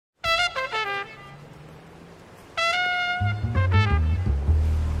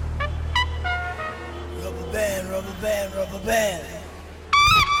Rubberband, Rubberband.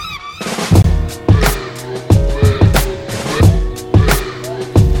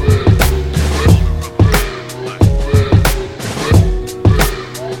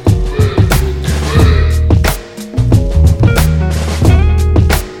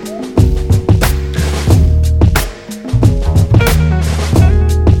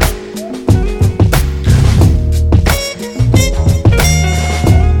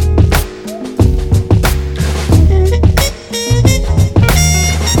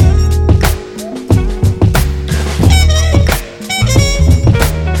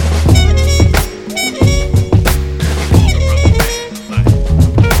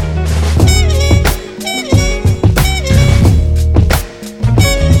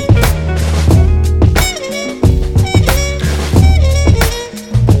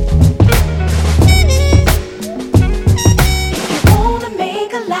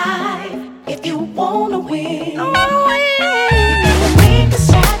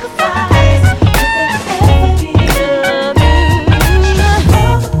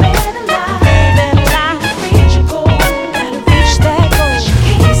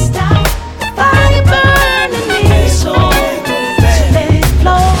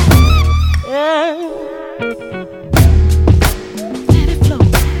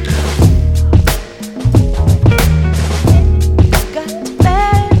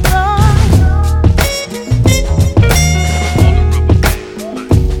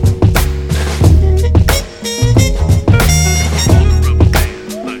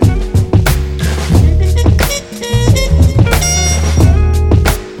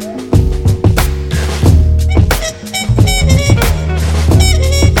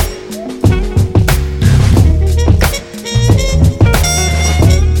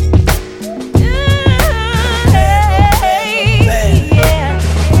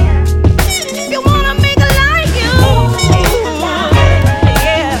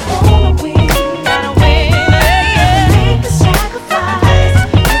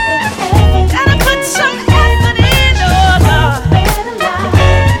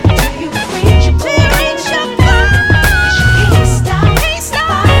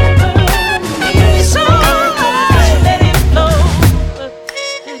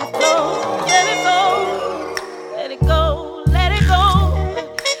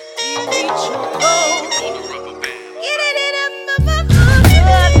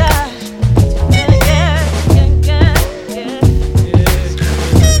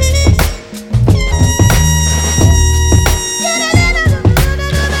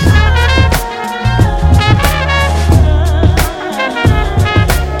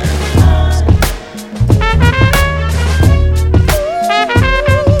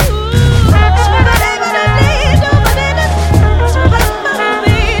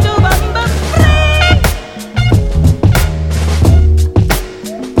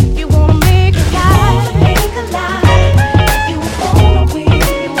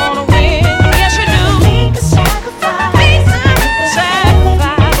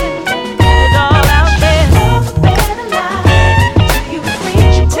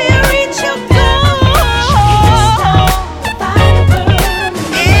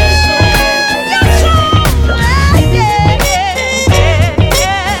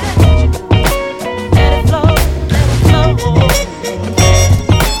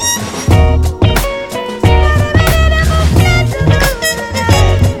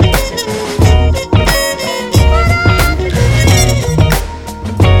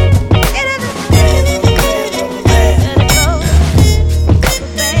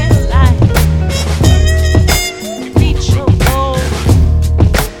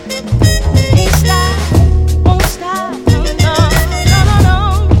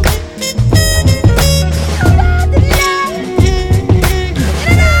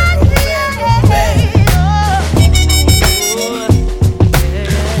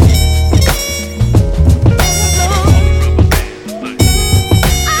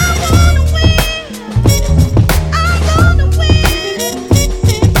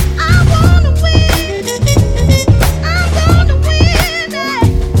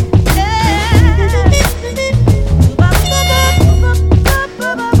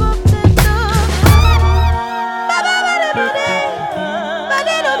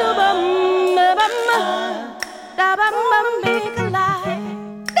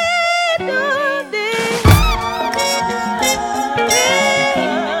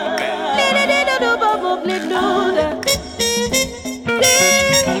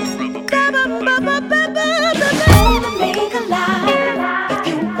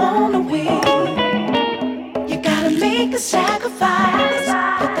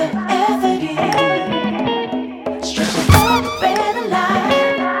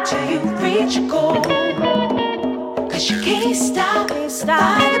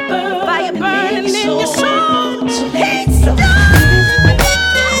 die. Fire burning in your soul. So Heat stone.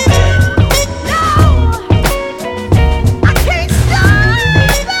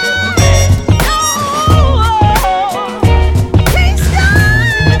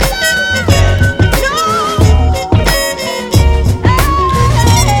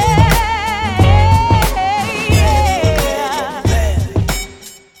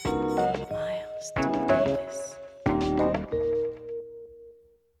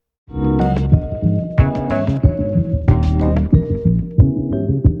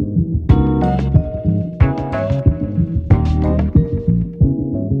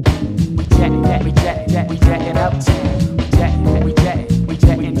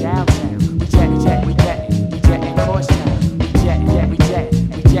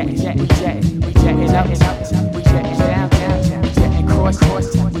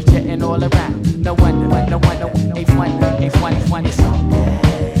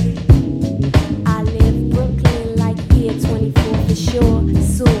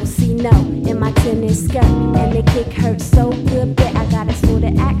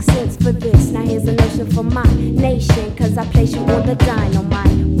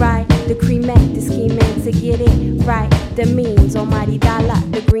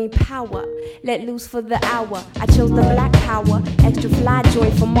 Let loose for the hour. I chose the black power, extra fly joy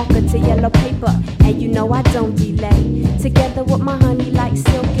from mocha to yellow paper. And you know I don't delay. Together with my honey like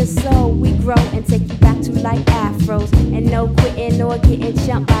silk and soul, we grow and take you back to like afros. And no quitting or getting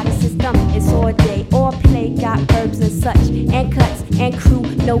jumped by the system. It's all day or play, got verbs and such, and cuts and crew,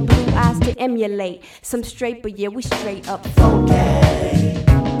 no blue eyes to emulate. Some straight, but yeah, we straight up funky.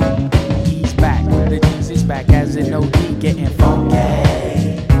 He's back, the G's is back as an OD getting funky.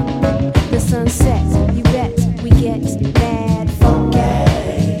 The sun sets, you bet, we get mad funky.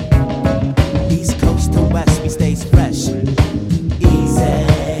 East coast to west, we stays fresh, easy.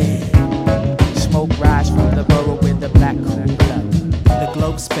 Smoke rise from the borough with the black cool blood. The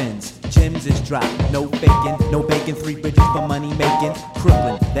globe spins, gems is dropped, no faking, no bacon, 3 bridges for money making.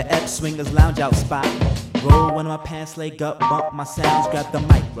 Crooklyn, the Ep swingers lounge out spot. Roll one of my pants leg up, bump my sounds, grab the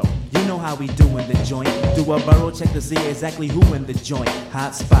micro. You know how we do in the joint. Do a borough check to see exactly who in the joint.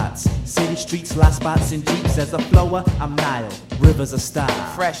 Hot spots, city streets, lot spots and jeeps. As a flower, I'm Nile, rivers of style.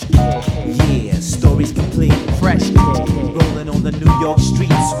 Fresh kid, yeah, stories complete. Fresh kid, rolling on the New York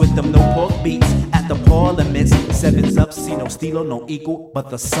streets with them no pork beats. At the parliaments, 7's up, see no stilo, no equal, but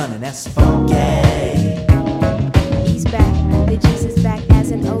the sun, and that's funky. He's back, the Jesus back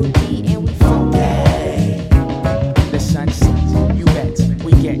as an OD, and we funky. The sun sets, you bet,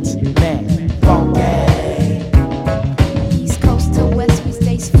 we get mad funky. East coast to west, we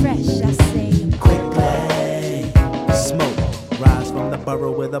stays fresh, I say. Quickly, smoke, rise from the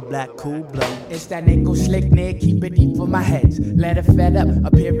borough with a black cool blow. It's that nickel slick neck, keep it deep for my heads. Let it fed up,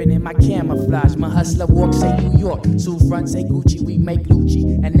 appearing in my camouflage. My hustler walk, say New York. Sue front, say Gucci, we make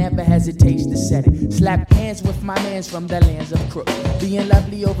Lucci. And never hesitates to set it. Slap hands with my mans from the lands of crooks. Being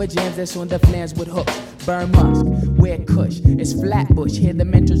lovely over jams that's on the flans with hooks. Burn musk, wear kush, it's Flatbush. Hear the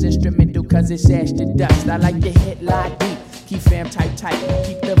mentor's instrumental cause it's ash to dust. I like to hit lie deep, keep fam tight.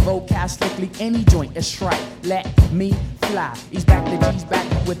 Keep the vocal strictly, any joint is right. Let me fly, he's back, the G's back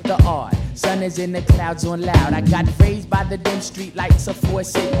with the R. Sun is in the clouds on loud. I got raised by the dim street lights of 4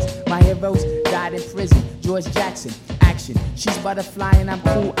 cities. My heroes died in prison, George Jackson, action. She's butterfly and I'm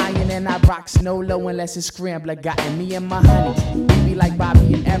cool iron and I rock snow low unless it's scrambler. Gotten me and my honeys, we be like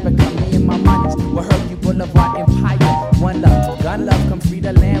Bobby and Erica, me and my monies. We'll hurt you Boulevard Empire, one love, gun love, come free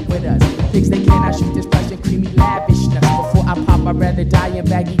the land with us. Pigs they cannot shoot this plush and creamy lavishness. Before I pop, I'd rather die in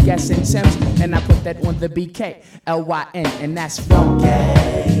baggy gas and Sims. And I put that on the BK, LYN, and that's funky.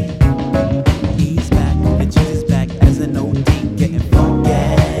 He's back, the Jesus back as an OD, getting funky.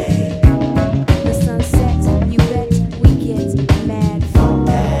 The sun sets, you bet, we get mad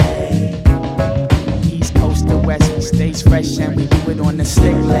funky. East coast to west, we stays fresh and we do it on the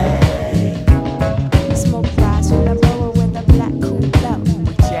slick leg. Smoke rise from the borough with a black cool blow.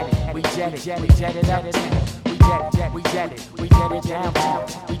 We jet it, we jet it, we jet it up. We jet it, we jet it, we jet it downtown.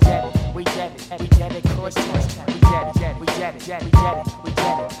 We jet it, we jet it, we jet it cross town. We jet it, we jet it, we jet it, we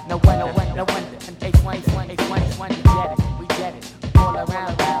jet it. No wonder, no wonder. A1, we jet it, all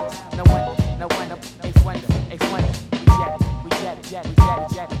around. No wonder, A1, we jet it,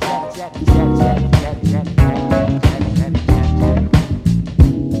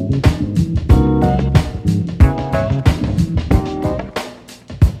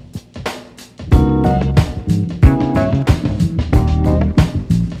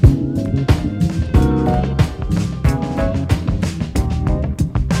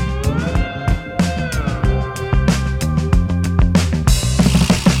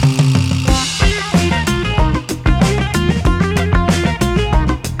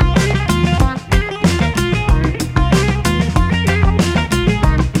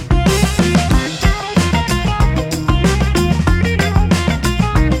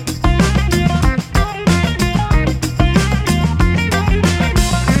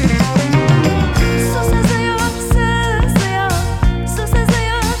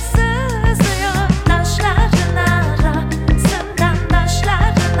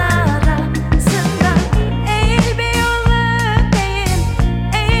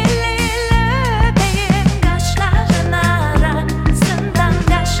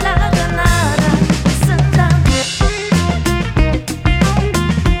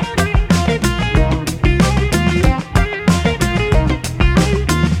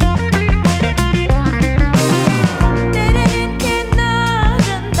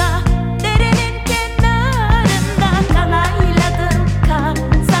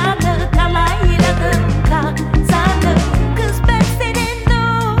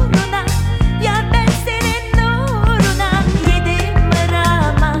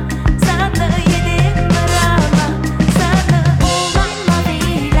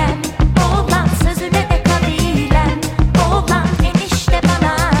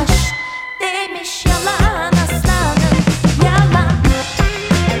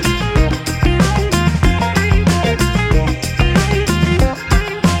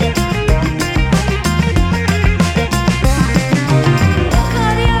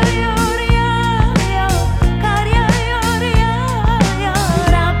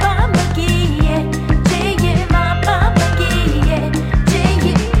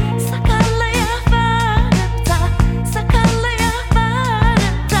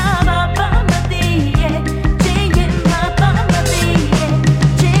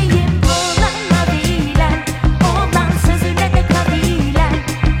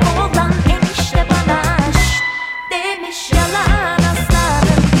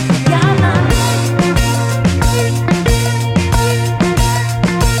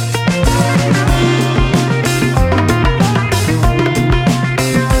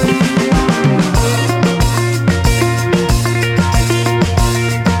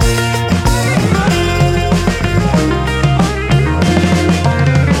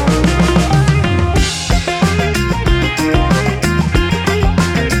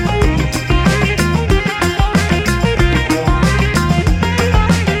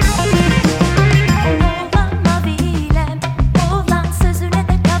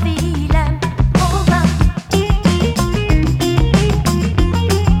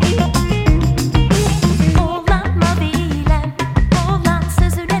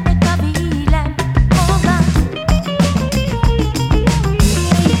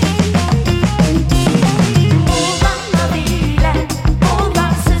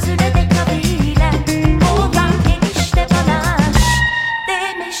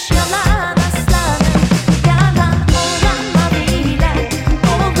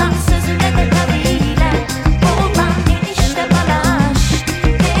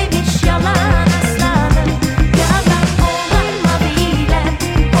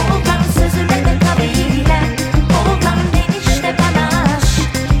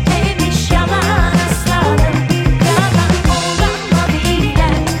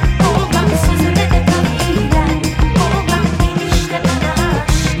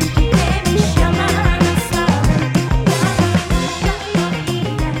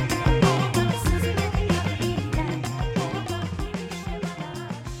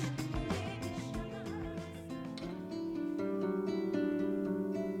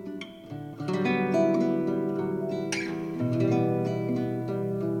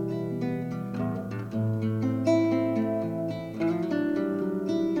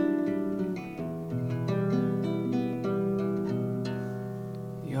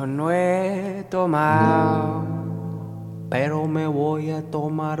 Yo no he tomado, pero me voy a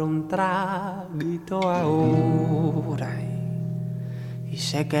tomar un traguito ahora. Y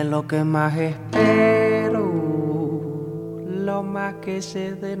sé que lo que más espero, lo más que se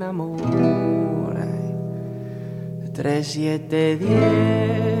enamora. 3, 7,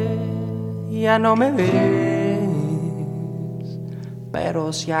 10, ya no me ves,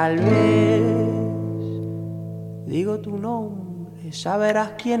 pero si al vez digo tu nombre,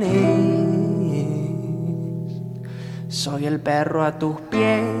 saberás quién es. Soy el perro a tus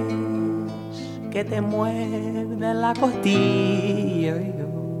pies que te muerde la costilla,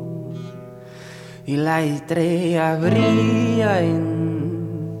 y la estrella brilla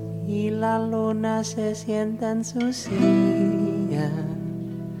y la luna se sienta en su silla.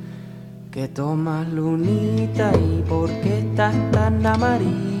 Que tomas, lunita, y por qué estás tan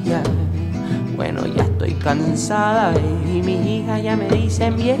amarilla. Bueno, ya estoy cansada y mis hijas ya me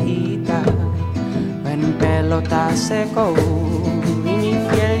dicen viejita. Mi pelo está seco y mi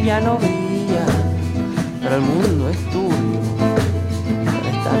piel ya no brilla, pero el mundo es tuyo, pero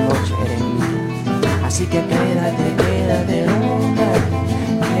esta noche eres mía. Así que quédate, quédate luna,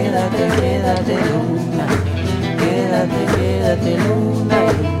 quédate, quédate luna, quédate, quédate luna,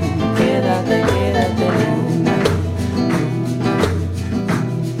 quédate, quédate luna.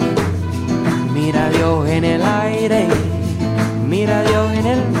 Mira a Dios en el aire, mira a Dios en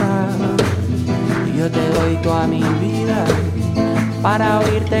el mar. Yo te doy toda mi vida para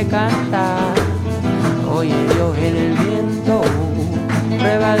oírte cantar. Oye Dios en el viento,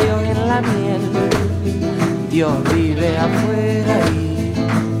 prueba a Dios en la miel. Dios vive afuera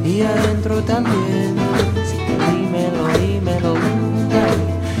y adentro también. Así que dímelo, dímelo, luna,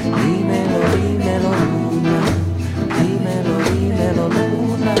 dímelo, dímelo, luna, dímelo, dímelo,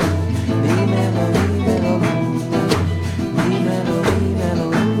 luna, dímelo, dímelo, luna, dímelo, dímelo,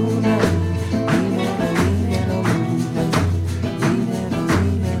 luna.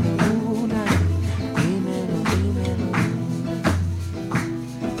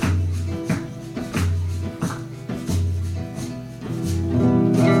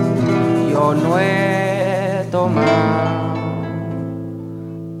 No he tomado,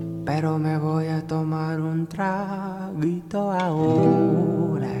 pero me voy a tomar un traguito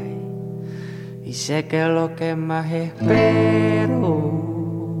ahora. Y sé que lo que más espero,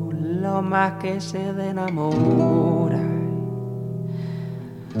 lo más que se enamora.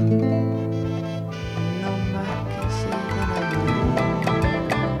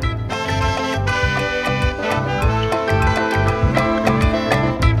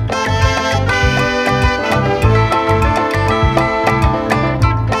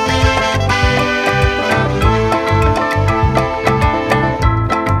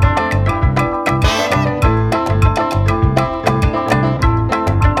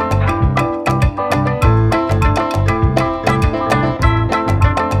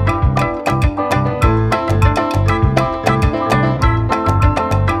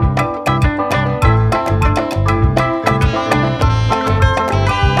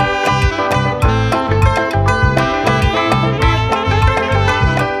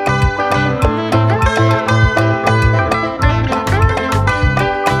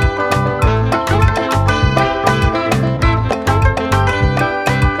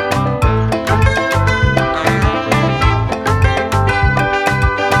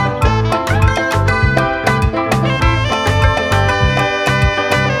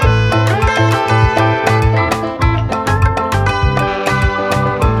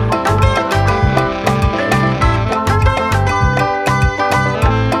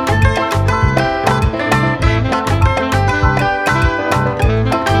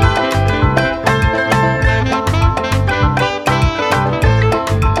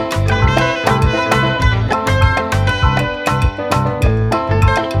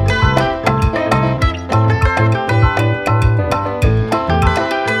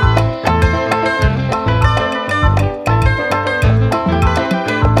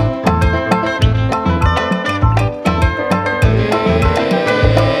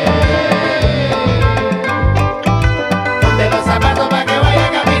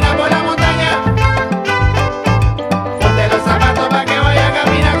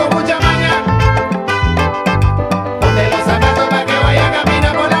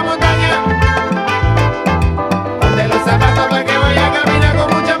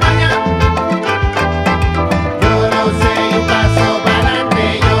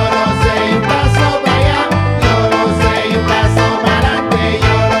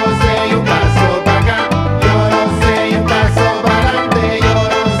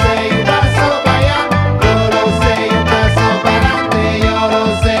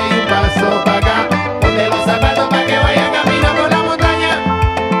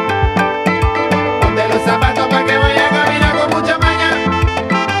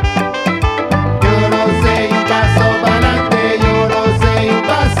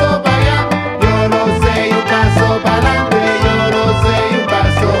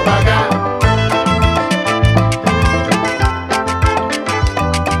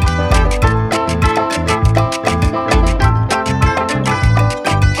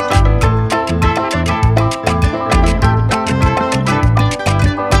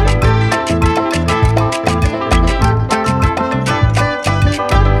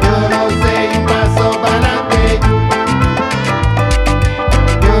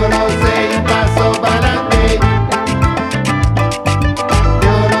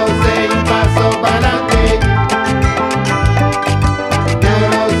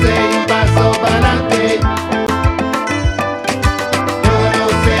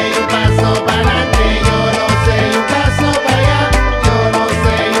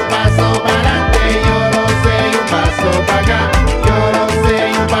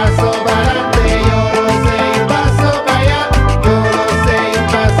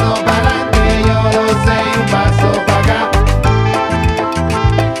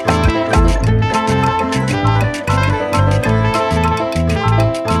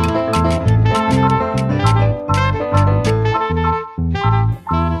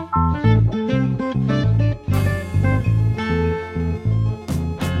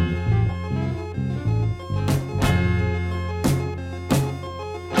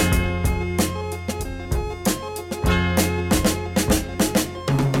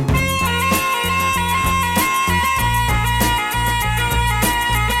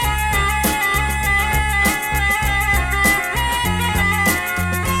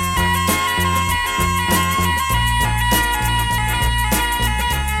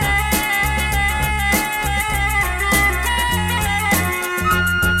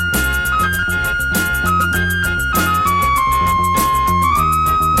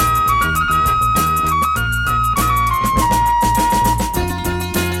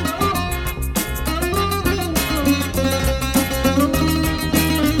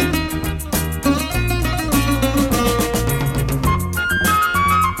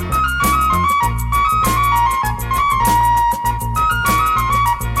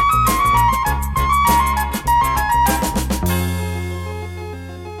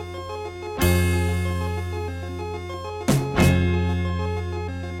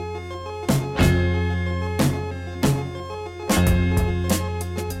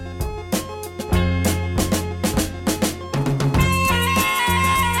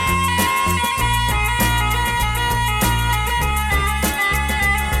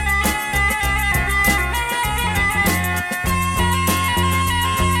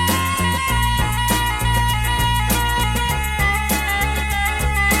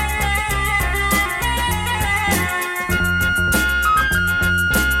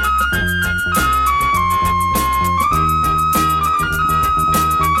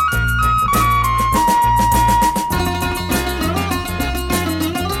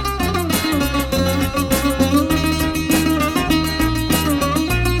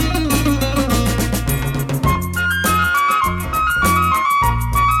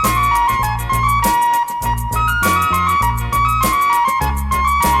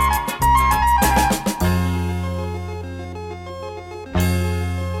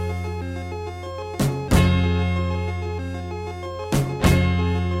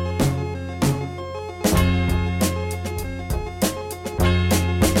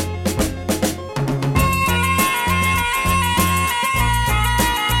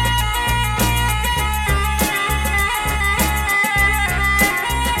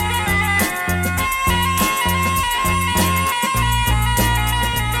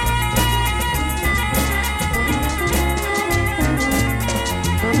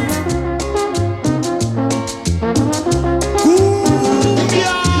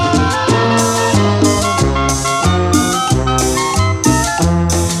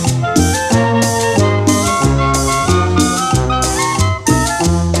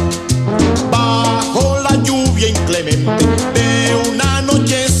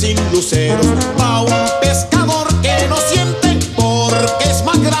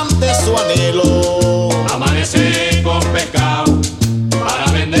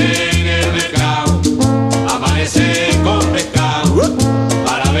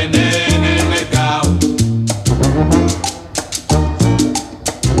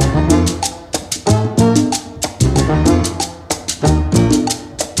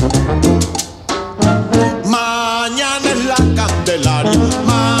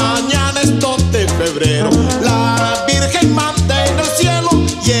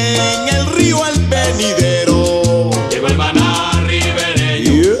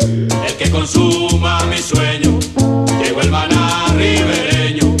 consuma mi sueño. Llegó el maná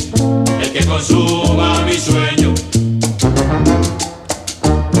ribereño, el que consuma mi sueño.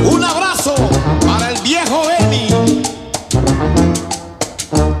 Un abrazo para el viejo Eni.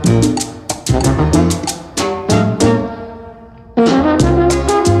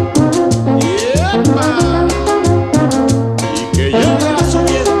 Y que llegue la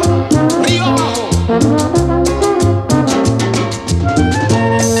subienda, río abajo.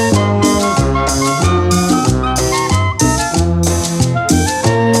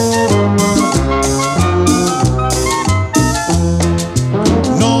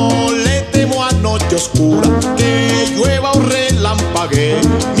 Oscura, que llueva o relampaguee,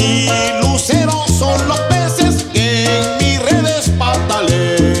 mi lucero son los peces que en mis redes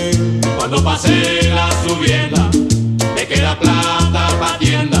pataleen. Cuando pase la subienda, me queda plata pa'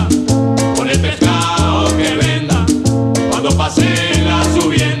 tienda, con el pescado que venda. Cuando pase la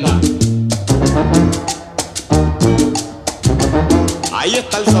subienda. Ahí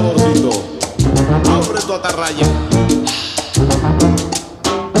está el saborcito. Abre tu atarraya.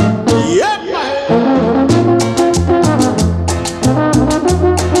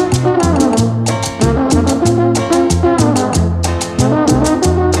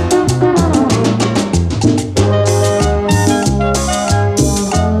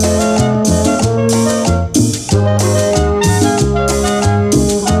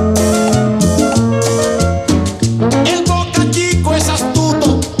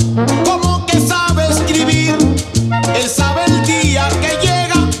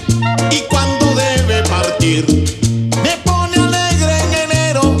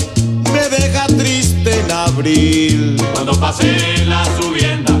 Cuando pase la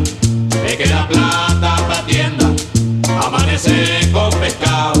subienda, me queda plata pa' tienda, amanece con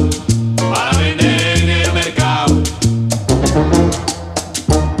pescado para vender en el mercado.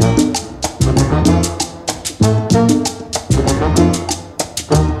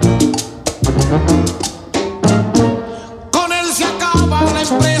 Con él se acaba la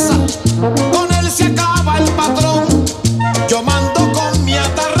empresa, con él se acaba el patrón. Yo mando con mi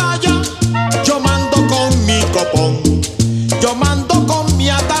atarraya, yo mando con mi copón. Yo mando con mi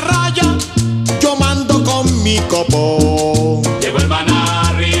atarraya, yo mando con mi copón. Llegó el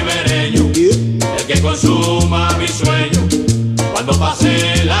maná ribereño, el que consuma mi sueño. Cuando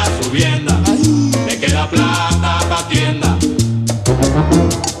pase la subienda, me queda plata pa' tienda.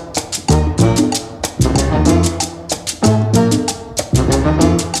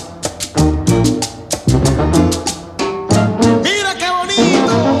 Mira qué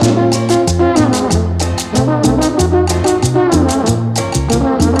bonito.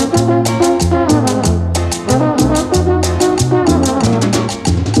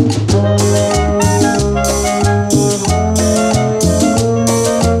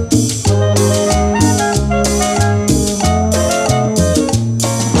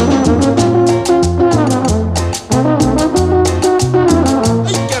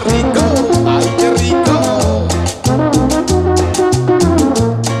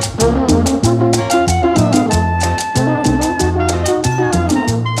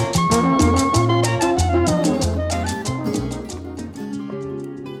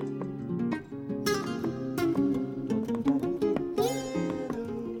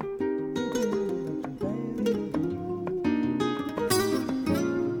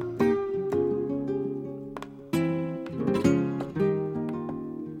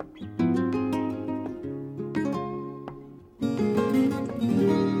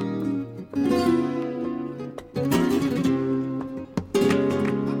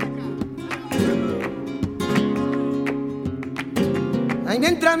 Ay,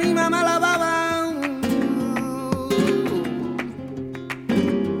 mientras mi mamá lavaba,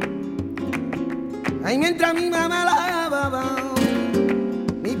 ay, mientras mi mamá lavaba,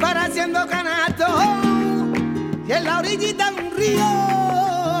 mi para haciendo canasto, y en la orillita de un río,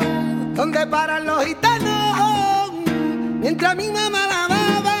 donde paran los gitanos, mientras mi mamá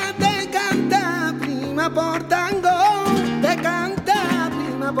lavaba, te canta prima por tango, te canta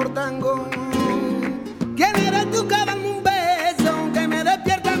prima por tango. ¿Quién eres tú que dame un beso, que me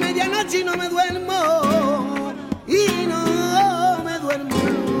despierta a medianoche y no me duermo, y no me duermo?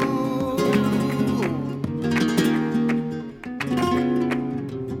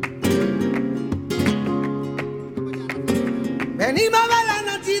 Venimos de la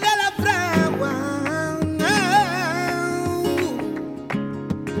noche y de la fragua,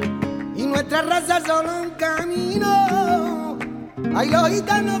 y nuestra raza solo un camino. Ay, los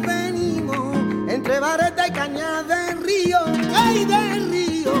gitanos venimos entre vareta y caña de río. Ay, de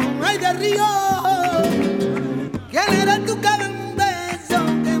río, ay, de río. ¿Quién eres tú que dame un beso,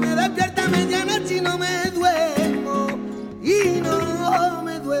 que me despierta a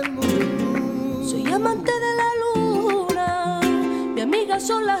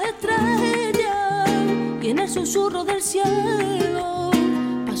susurro del cielo,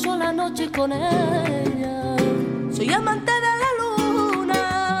 paso la noche con ella. Soy amante de la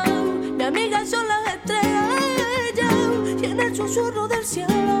luna, mi amiga son las estrellas, y en el susurro del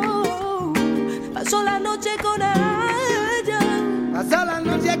cielo paso la noche con ella. Paso la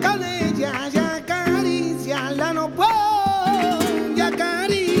noche con ella, ya acariciarla no puedo, ya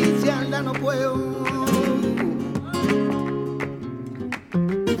acariciarla no puedo.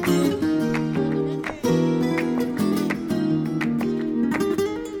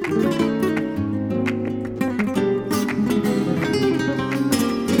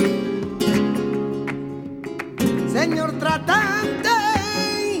 Señor tratante,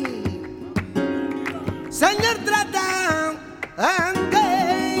 señor tratante,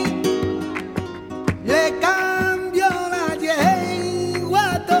 le cambio la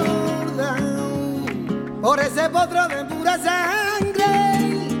yegua torda por ese potro de pura sangre.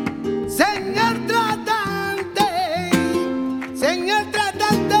 Señor tratante,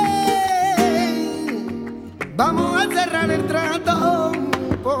 vamos a cerrar el trato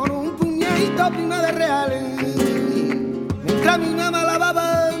por un puñadito prima de reales. Mientras mi mamá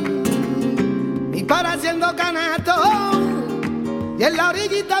lavaba, mi para haciendo canasto, y en la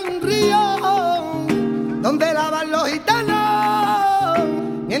orillita de un río donde lavan los gitanos.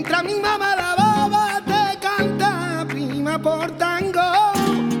 Mientras mi mamá lavaba, te canta prima por tango,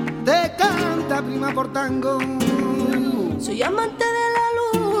 te canta prima por tango. Soy amante de la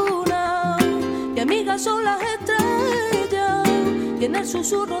luna, mi amiga son las estrellas, y en el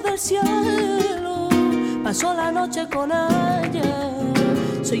susurro del cielo paso la noche con ella.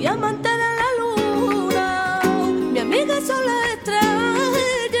 Soy amante de la luna, mi amiga son las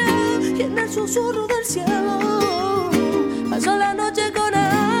estrellas, y en el susurro del cielo paso la noche con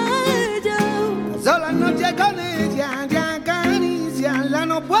ella. Paso la noche con ella, ya acariciarla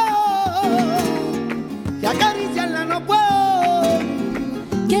no puedo, ya acariciarla no puedo.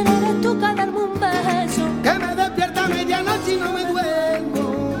 ¿Quién eres tú para darme un beso? Que me despierta a medianoche y no me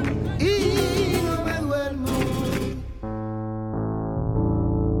duermo, y no me duermo.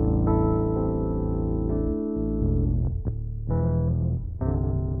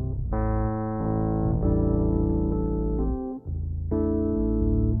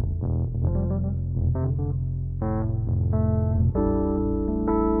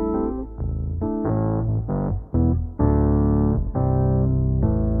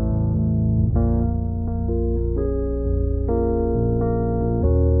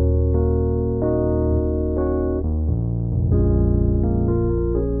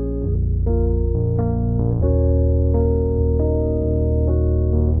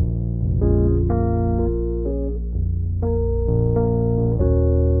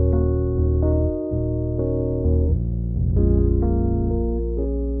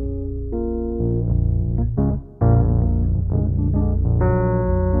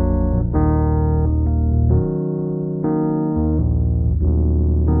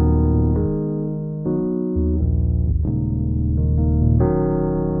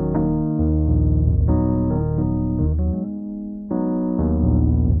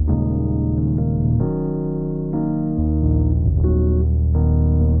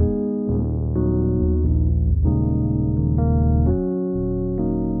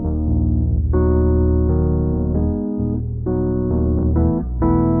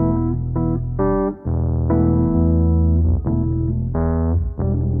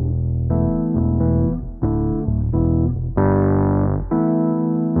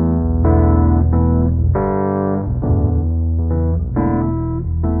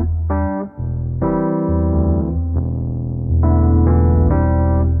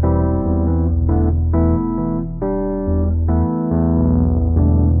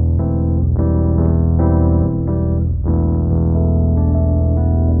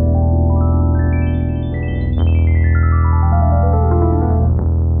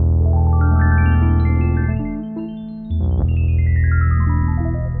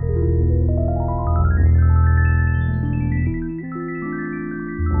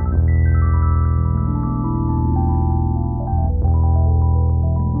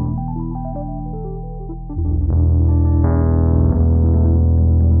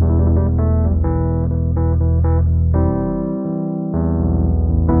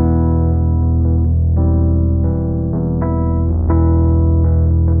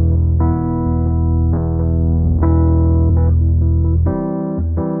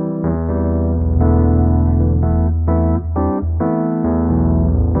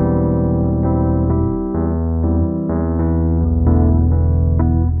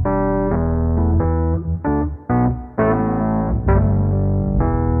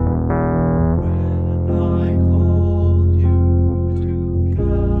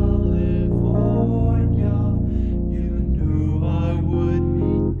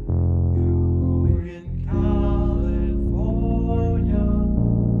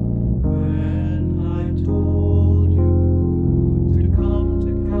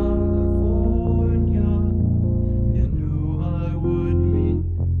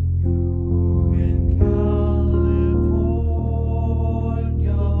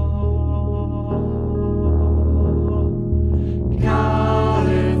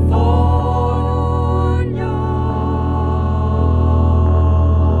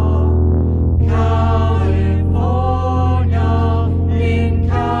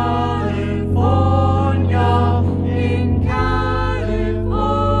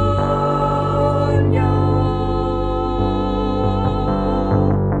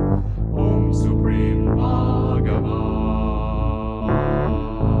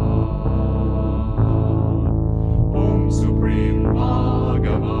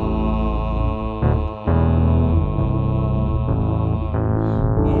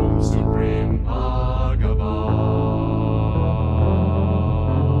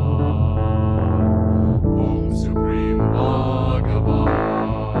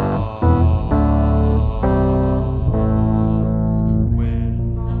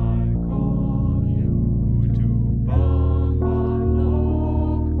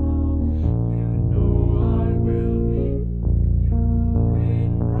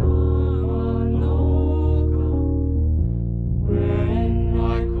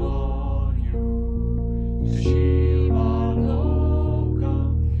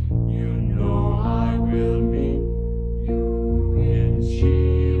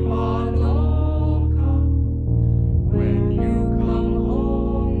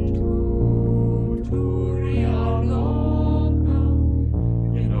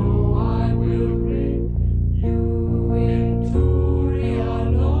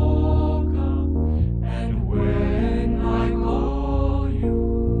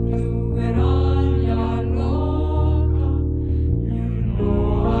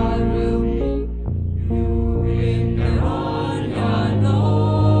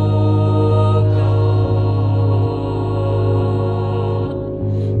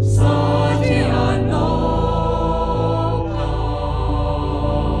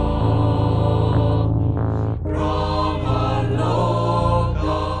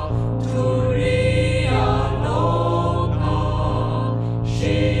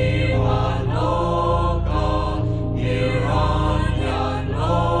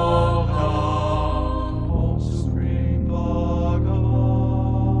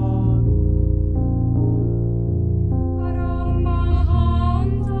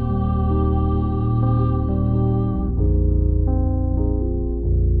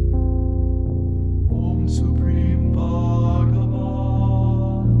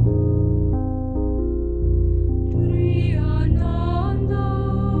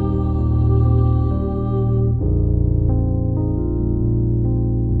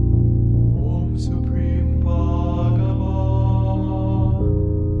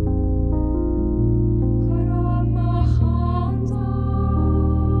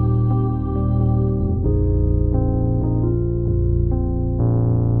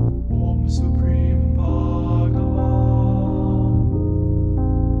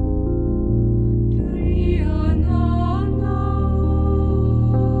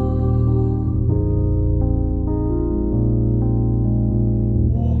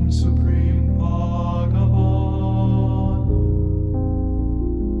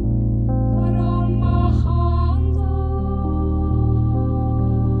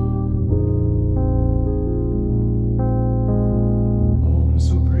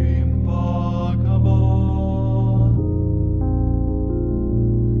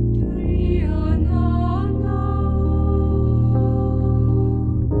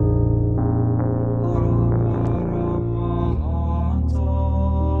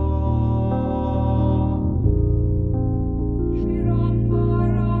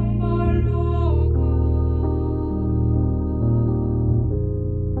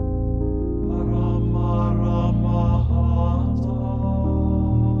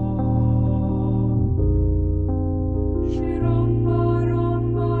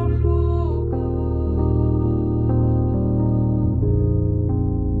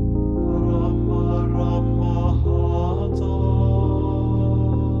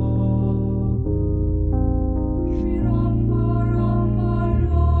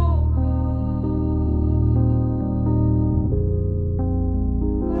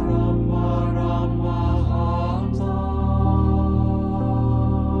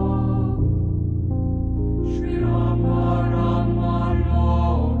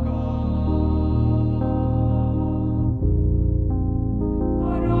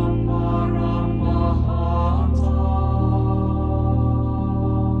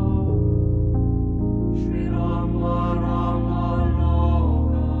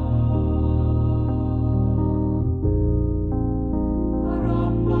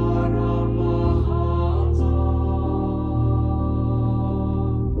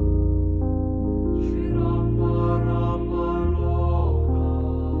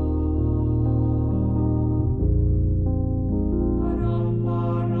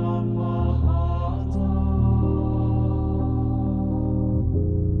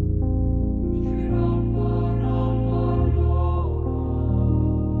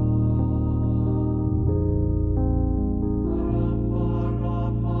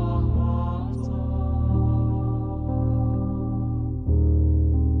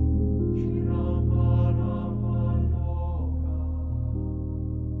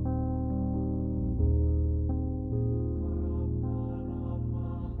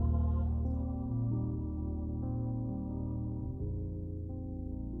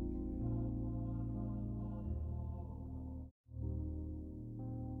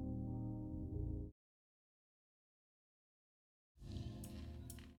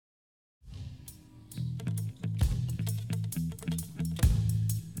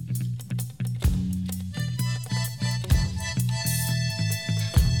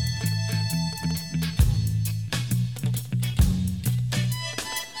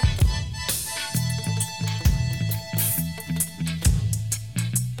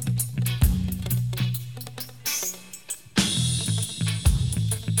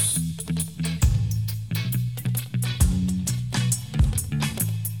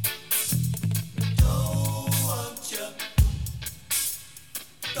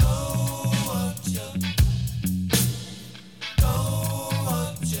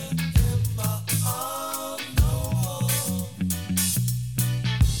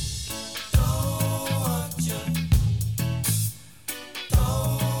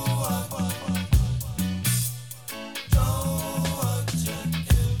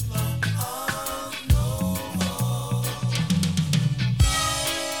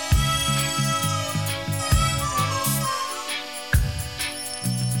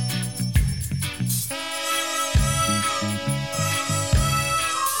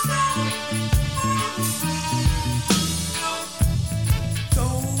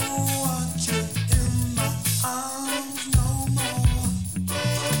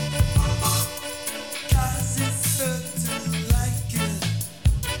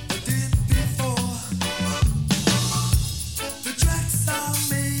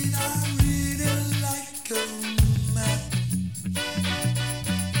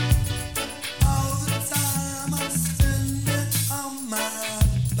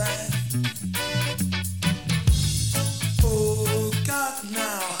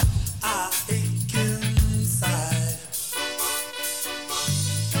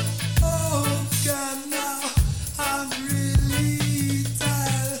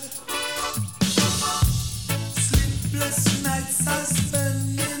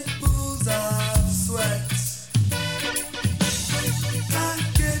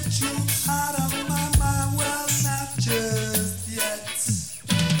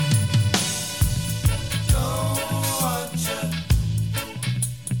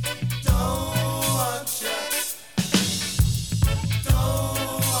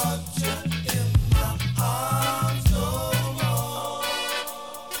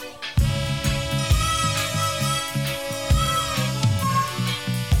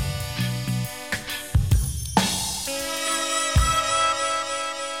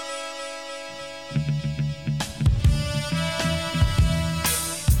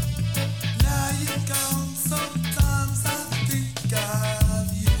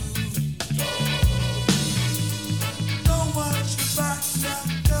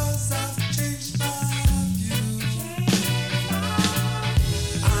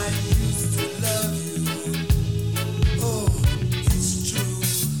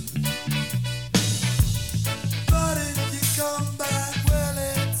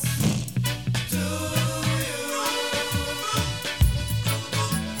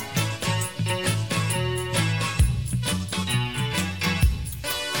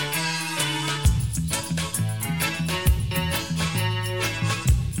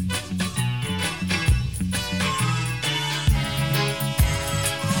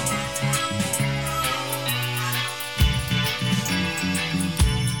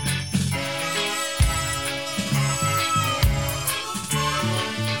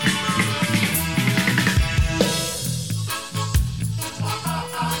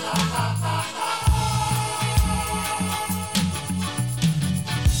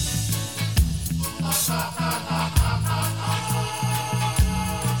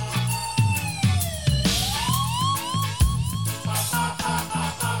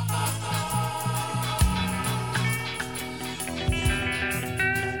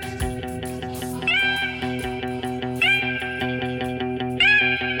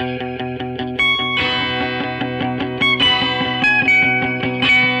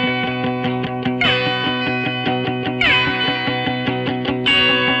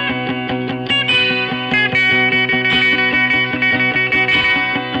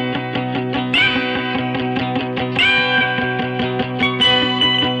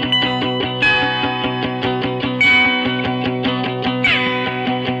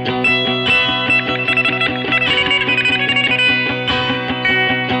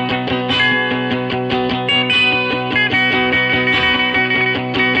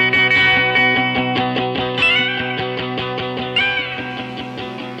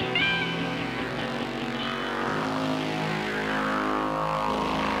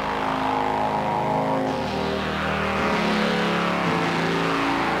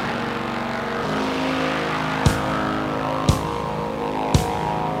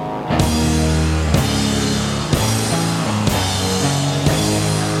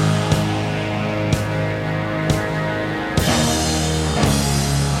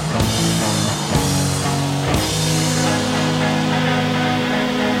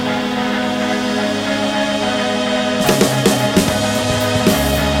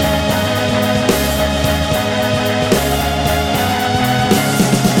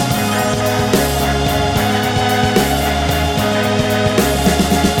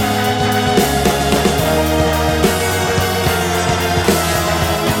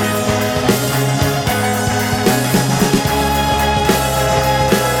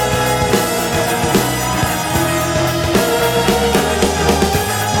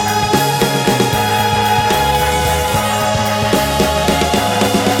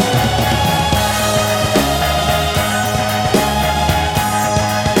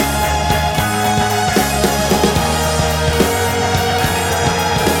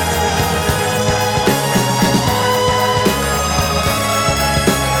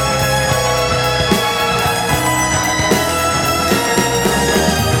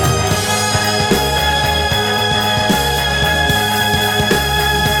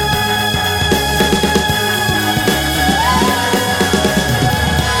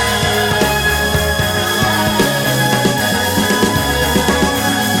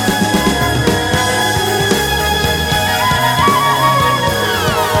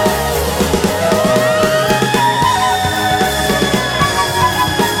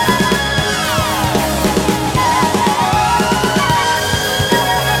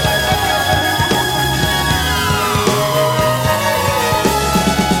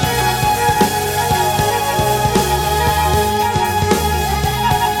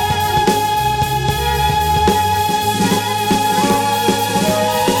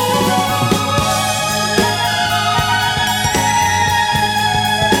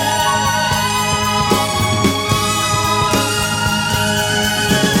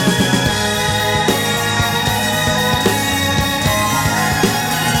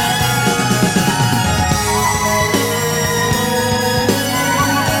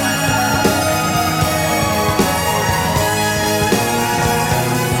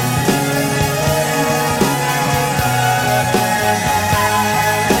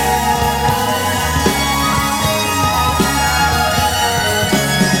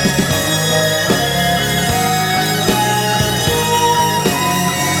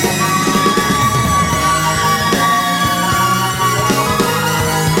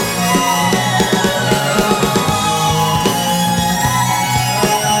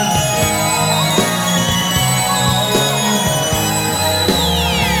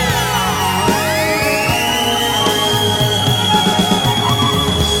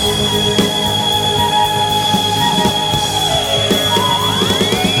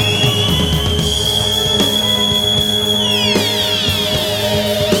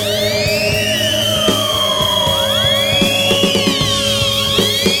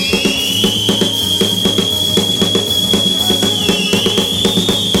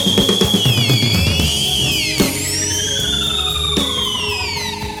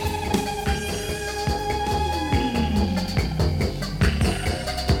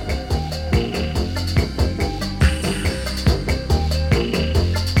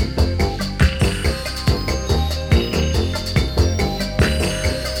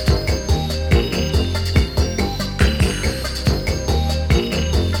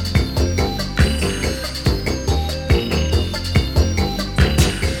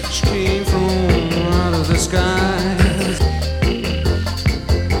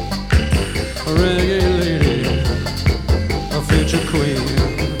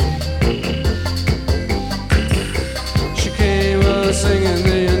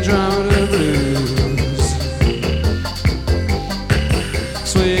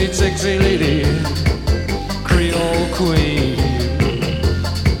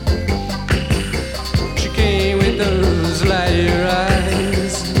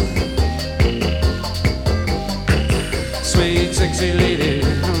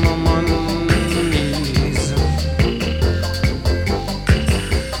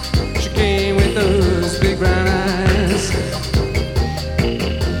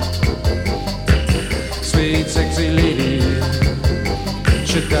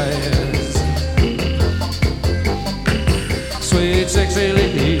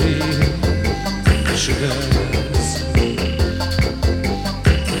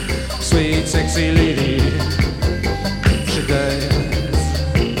 sexy lady, she does.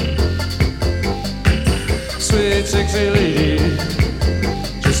 Sweet sexy lady,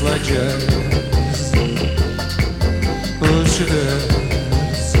 just like jazz. Oh, she does.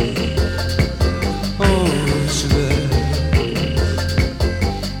 Oh, she does.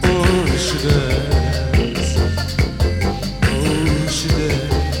 Oh, she does. Oh, she does.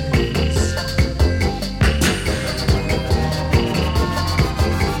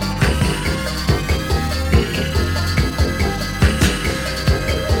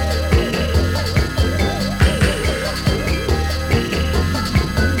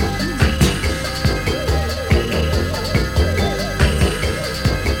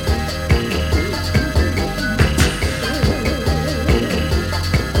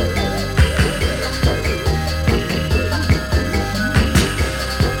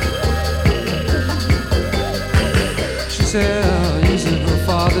 Using her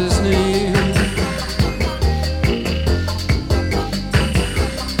father's name,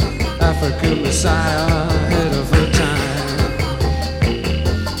 African Messiah, ahead of her time.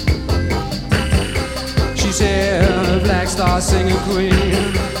 She said, Black Star singing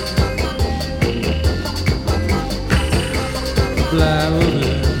queen, black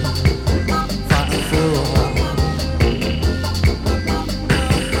woman fighting for all.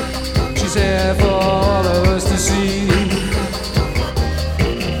 She said, for